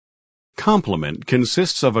Complement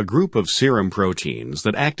consists of a group of serum proteins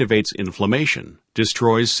that activates inflammation,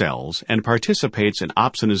 destroys cells, and participates in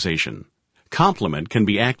opsonization. Complement can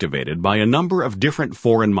be activated by a number of different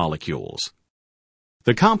foreign molecules.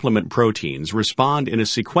 The complement proteins respond in a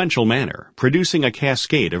sequential manner, producing a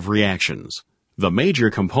cascade of reactions. The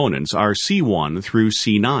major components are C1 through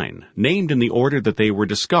C9, named in the order that they were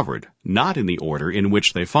discovered, not in the order in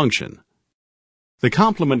which they function. The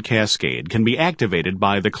complement cascade can be activated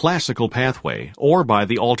by the classical pathway or by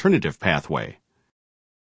the alternative pathway.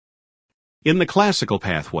 In the classical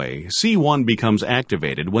pathway, C1 becomes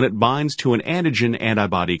activated when it binds to an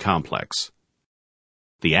antigen-antibody complex.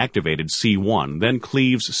 The activated C1 then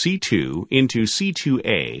cleaves C2 into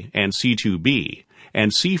C2A and C2B,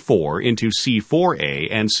 and C4 into C4A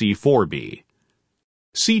and C4B.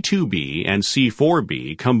 C2B and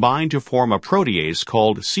C4B combine to form a protease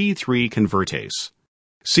called C3 convertase.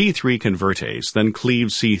 C3 convertase then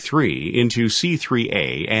cleaves C3 into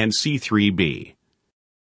C3A and C3B.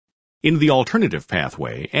 In the alternative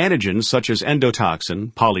pathway, antigens such as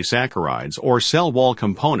endotoxin, polysaccharides, or cell wall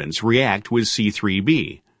components react with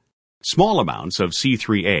C3b. Small amounts of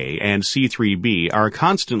C3A and C3b are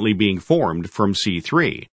constantly being formed from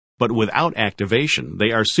C3, but without activation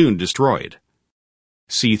they are soon destroyed.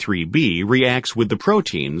 C3b reacts with the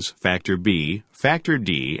proteins factor B, factor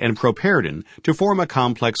D, and properdin to form a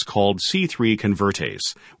complex called C3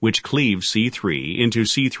 convertase, which cleaves C3 into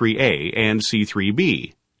C3A and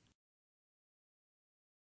C3b.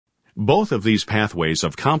 Both of these pathways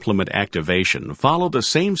of complement activation follow the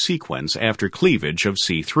same sequence after cleavage of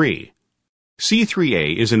C3.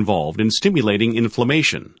 C3A is involved in stimulating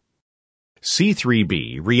inflammation.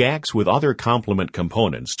 C3b reacts with other complement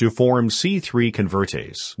components to form C3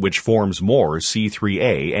 convertase, which forms more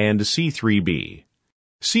C3A and C3b.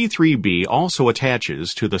 C3b also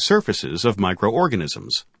attaches to the surfaces of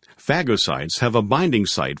microorganisms. Phagocytes have a binding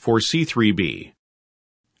site for C3b.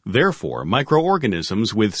 Therefore,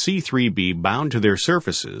 microorganisms with C3b bound to their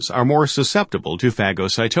surfaces are more susceptible to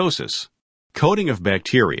phagocytosis. Coating of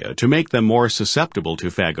bacteria to make them more susceptible to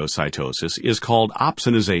phagocytosis is called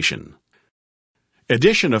opsonization.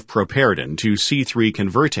 Addition of properdin to C3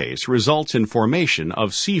 convertase results in formation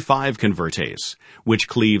of C5 convertase, which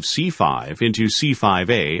cleaves C5 into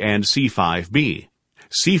C5A and C5B.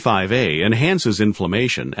 C5A enhances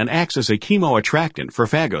inflammation and acts as a chemoattractant for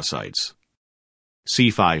phagocytes.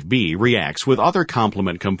 C5b reacts with other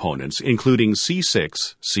complement components including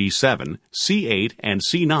C6, C7, C8, and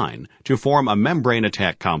C9 to form a membrane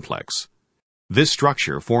attack complex. This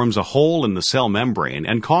structure forms a hole in the cell membrane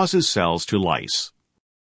and causes cells to lyse.